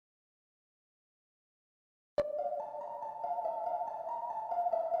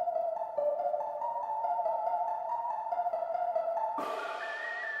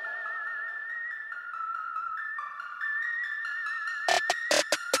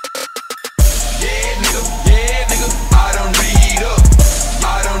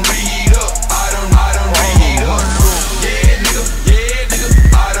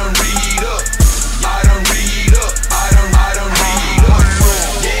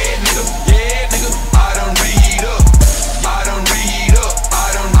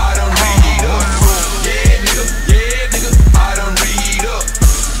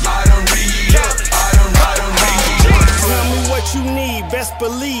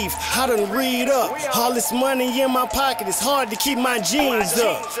believe, I done read up. All this money in my pocket, it's hard to keep my jeans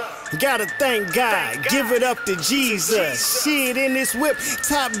up. Gotta thank God, give it up to Jesus. Shit in this whip,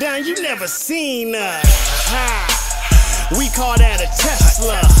 top down, you never seen us. We call that a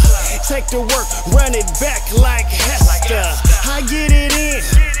Tesla. Take the work, run it back like Hester. I get it in,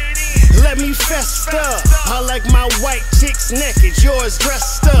 let me fester. I like my white chicks naked, yours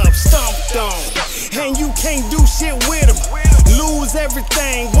dressed up, stomped on. And you can't do shit with them. Lose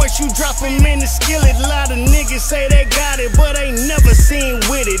everything once you drop them in the skillet. A lot of niggas say they got it, but ain't never seen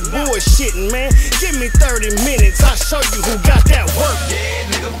with it. Bullshitting, man. Give me 30 minutes, I'll show you who got that work.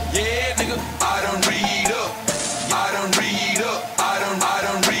 Yeah, nigga, I done read up. I done read up. I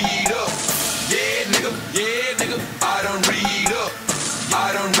done read up. Yeah, nigga, I done read up.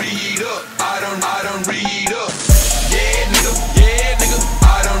 I done read up. I done read up. Yeah, nigga,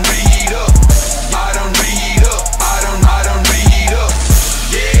 I done read up. I done read up. I done read up.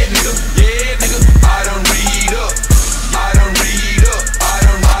 Yeah, nigga, I done read up. I done read up. I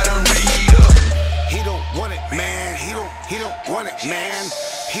done read up. He don't want it, man. He don't want it, man.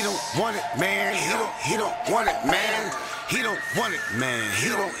 He don't want it, man. He don't want it, man. He don't want it, man.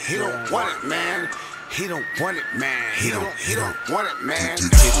 He don't want it, man. He don't want it, man. He don't want it, man.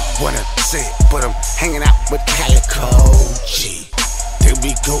 Didn't wanna say it, but I'm hanging out with Calicoe. G. Then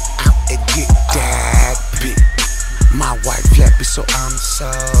we go out and get that beat. My wife flappy, so I'm so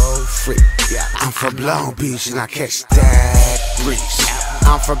free. I'm from Long Beach and I catch that breeze.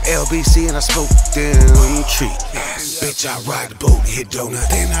 I'm from LBC and I smoke them trees. Bitch, I ride the boat and hit donut.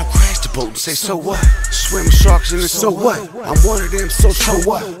 Then I crash the boat and say, so what? Swim with sharks in it, so what? I'm one of them, so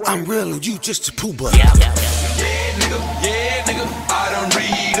what? I'm real and you just a poo butt. Yeah, nigga, I done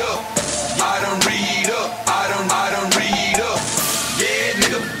read up.